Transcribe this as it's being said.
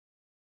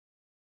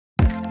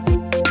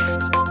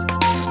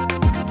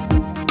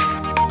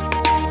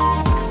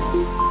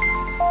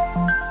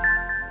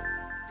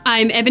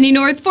I'm Ebony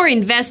North for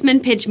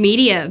Investment Pitch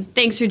Media.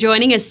 Thanks for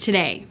joining us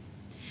today.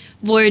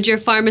 Voyageur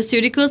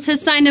Pharmaceuticals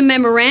has signed a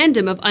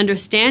memorandum of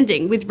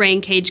understanding with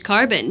Rain-Cage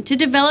Carbon to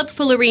develop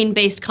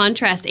fullerene-based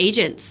contrast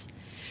agents.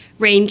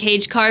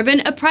 Rain-Cage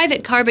Carbon, a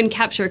private carbon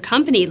capture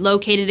company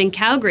located in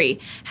Calgary,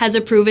 has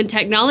a proven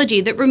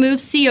technology that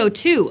removes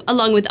CO2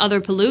 along with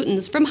other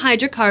pollutants from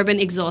hydrocarbon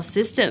exhaust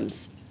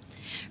systems.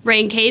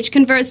 Rain-Cage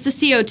converts the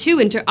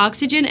CO2 into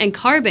oxygen and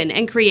carbon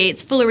and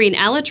creates fullerene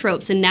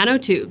allotropes and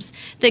nanotubes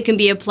that can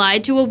be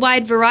applied to a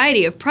wide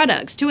variety of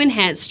products to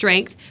enhance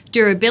strength,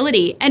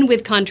 durability, and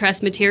with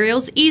contrast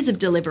materials, ease of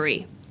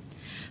delivery.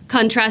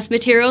 Contrast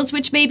materials,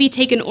 which may be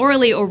taken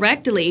orally or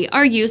rectally,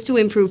 are used to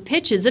improve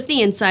pitches of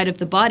the inside of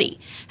the body,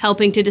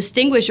 helping to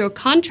distinguish or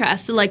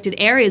contrast selected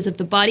areas of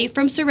the body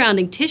from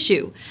surrounding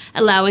tissue,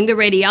 allowing the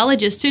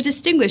radiologist to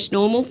distinguish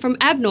normal from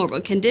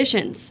abnormal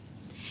conditions.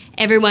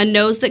 Everyone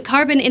knows that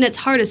carbon in its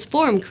hardest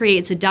form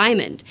creates a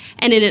diamond,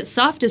 and in its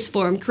softest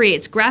form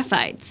creates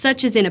graphite,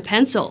 such as in a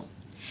pencil.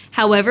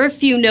 However,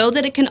 few know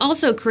that it can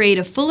also create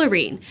a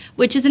fullerene,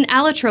 which is an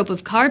allotrope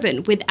of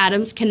carbon with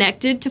atoms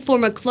connected to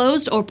form a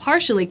closed or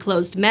partially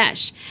closed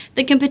mesh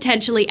that can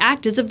potentially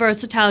act as a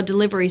versatile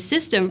delivery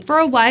system for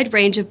a wide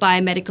range of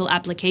biomedical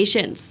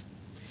applications.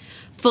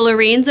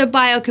 Fullerenes are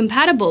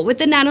biocompatible with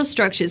the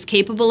nanostructures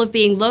capable of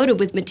being loaded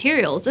with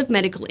materials of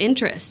medical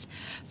interest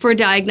for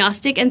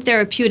diagnostic and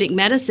therapeutic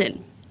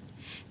medicine.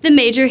 The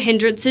major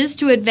hindrances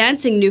to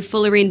advancing new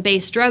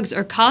fullerene-based drugs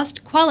are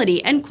cost,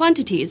 quality, and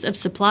quantities of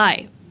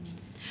supply.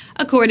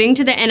 According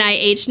to the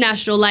NIH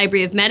National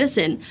Library of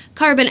Medicine,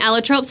 carbon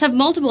allotropes have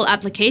multiple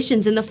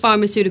applications in the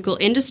pharmaceutical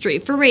industry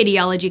for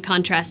radiology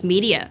contrast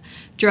media,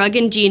 drug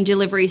and gene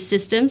delivery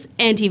systems,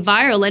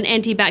 antiviral and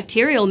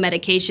antibacterial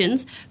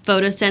medications,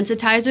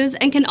 photosensitizers,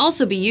 and can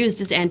also be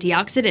used as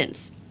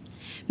antioxidants.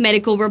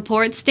 Medical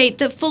reports state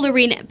that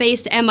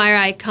fullerene-based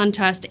MRI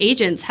contrast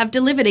agents have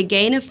delivered a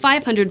gain of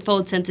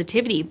 500-fold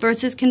sensitivity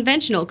versus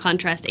conventional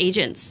contrast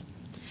agents.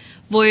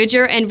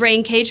 Voyageur and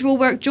Rain-Cage will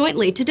work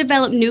jointly to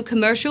develop new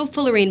commercial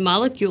fullerene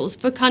molecules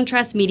for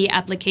contrast media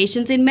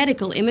applications in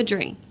medical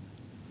imaging.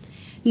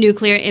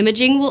 Nuclear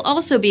imaging will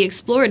also be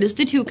explored as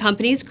the two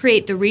companies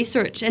create the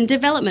research and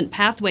development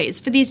pathways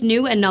for these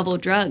new and novel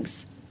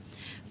drugs.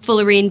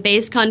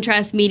 Fullerene-based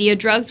contrast media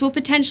drugs will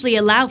potentially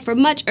allow for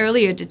much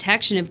earlier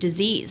detection of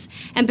disease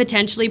and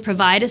potentially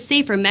provide a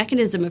safer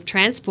mechanism of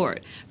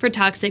transport for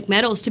toxic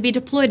metals to be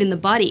deployed in the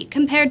body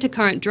compared to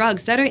current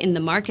drugs that are in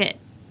the market.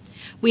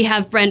 We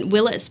have Brent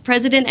Willis,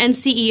 President and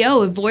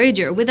CEO of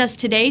Voyageur, with us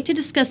today to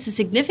discuss the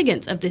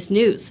significance of this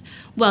news.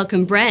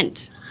 Welcome,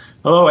 Brent.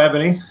 Hello,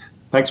 Ebony.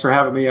 Thanks for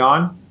having me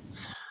on.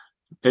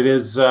 It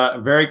is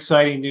very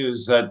exciting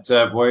news that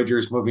Voyageur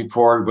is moving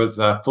forward with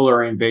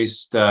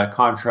fullerene-based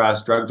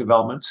contrast drug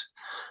development.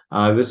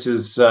 This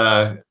is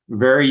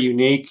very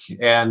unique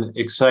and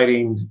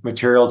exciting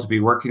material to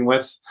be working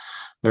with.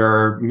 There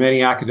are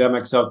many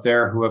academics out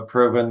there who have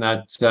proven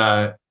that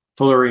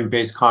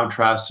fullerene-based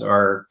contrasts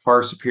are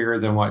far superior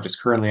than what is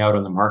currently out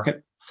on the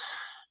market.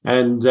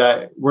 And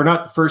we're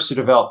not the first to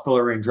develop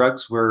fullerene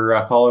drugs.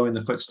 We're following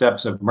the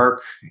footsteps of Merck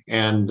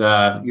and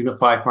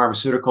Unified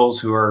Pharmaceuticals,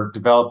 who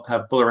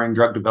have fullerene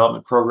drug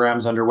development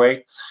programs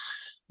underway.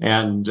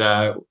 And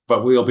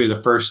but we'll be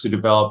the first to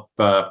develop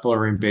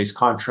fullerene-based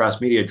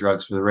contrast media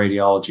drugs for the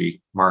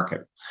radiology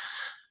market.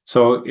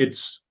 So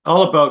it's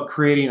all about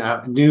creating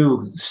a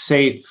new,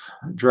 safe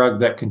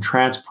drug that can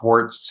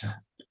transport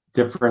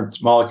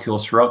different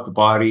molecules throughout the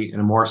body in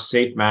a more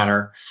safe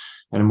manner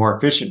and a more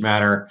efficient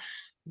manner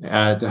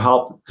to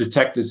help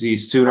detect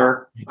disease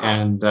sooner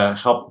and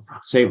help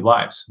save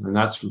lives. And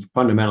that's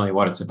fundamentally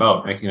what it's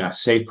about, making a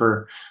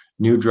safer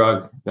new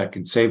drug that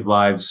can save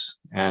lives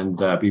and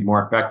be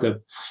more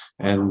effective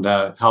and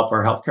help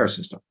our healthcare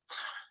system.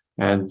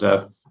 And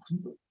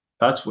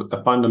that's what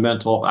the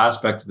fundamental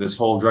aspect of this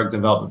whole drug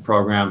development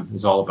program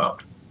is all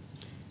about.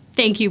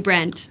 Thank you,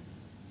 Brent.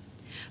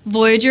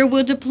 Voyageur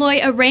will deploy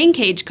a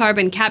Rain-Cage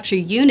carbon capture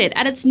unit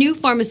at its new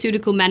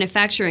pharmaceutical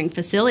manufacturing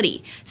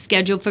facility,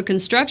 scheduled for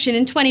construction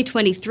in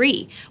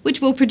 2023,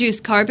 which will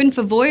produce carbon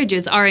for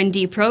Voyageur's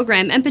R&D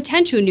program and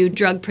potential new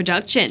drug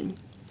production.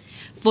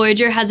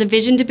 Voyageur has a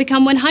vision to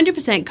become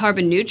 100%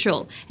 carbon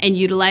neutral, and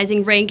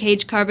utilizing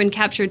Rain-Cage carbon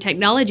capture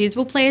technologies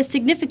will play a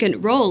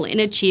significant role in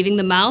achieving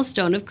the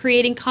milestone of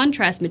creating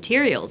contrast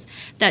materials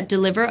that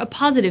deliver a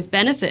positive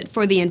benefit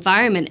for the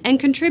environment and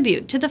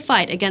contribute to the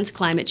fight against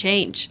climate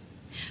change.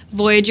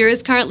 Voyageur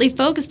is currently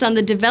focused on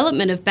the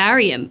development of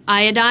barium,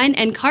 iodine,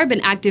 and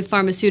carbon-active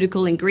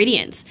pharmaceutical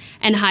ingredients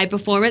and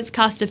high-performance,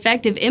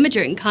 cost-effective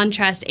imaging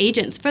contrast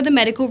agents for the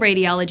medical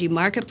radiology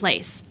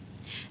marketplace.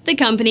 The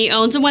company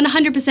owns a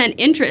 100%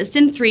 interest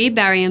in 3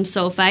 barium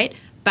sulfite,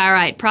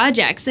 barite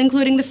projects,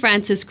 including the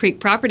Francis Creek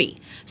property,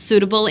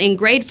 suitable in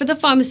grade for the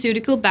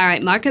pharmaceutical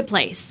barite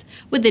marketplace,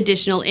 with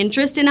additional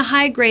interest in a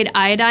high-grade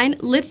iodine,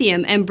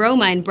 lithium, and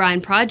bromine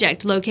brine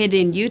project located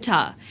in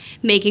Utah,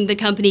 making the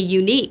company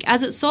unique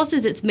as it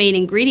sources its main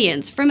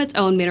ingredients from its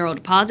own mineral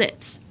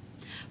deposits.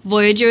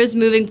 Voyageur is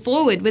moving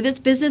forward with its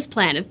business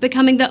plan of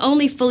becoming the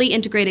only fully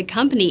integrated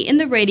company in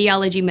the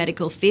radiology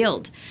medical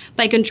field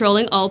by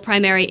controlling all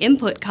primary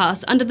input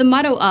costs under the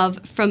motto of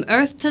 "From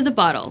Earth to the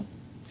Bottle."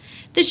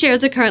 The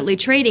shares are currently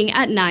trading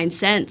at 9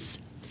 cents.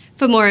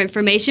 For more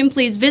information,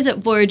 please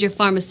visit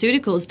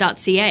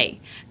VoyageurPharmaceuticals.ca.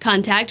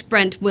 Contact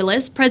Brent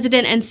Willis,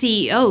 President and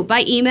CEO,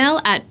 by email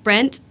at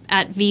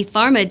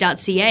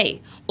brent@vypharma.ca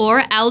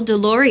or Al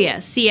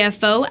Deloria,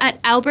 CFO,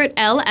 at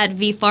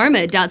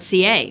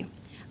albertl@vypharma.ca.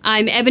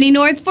 I'm Ebony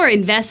North for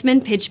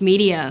Investment Pitch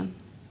Media.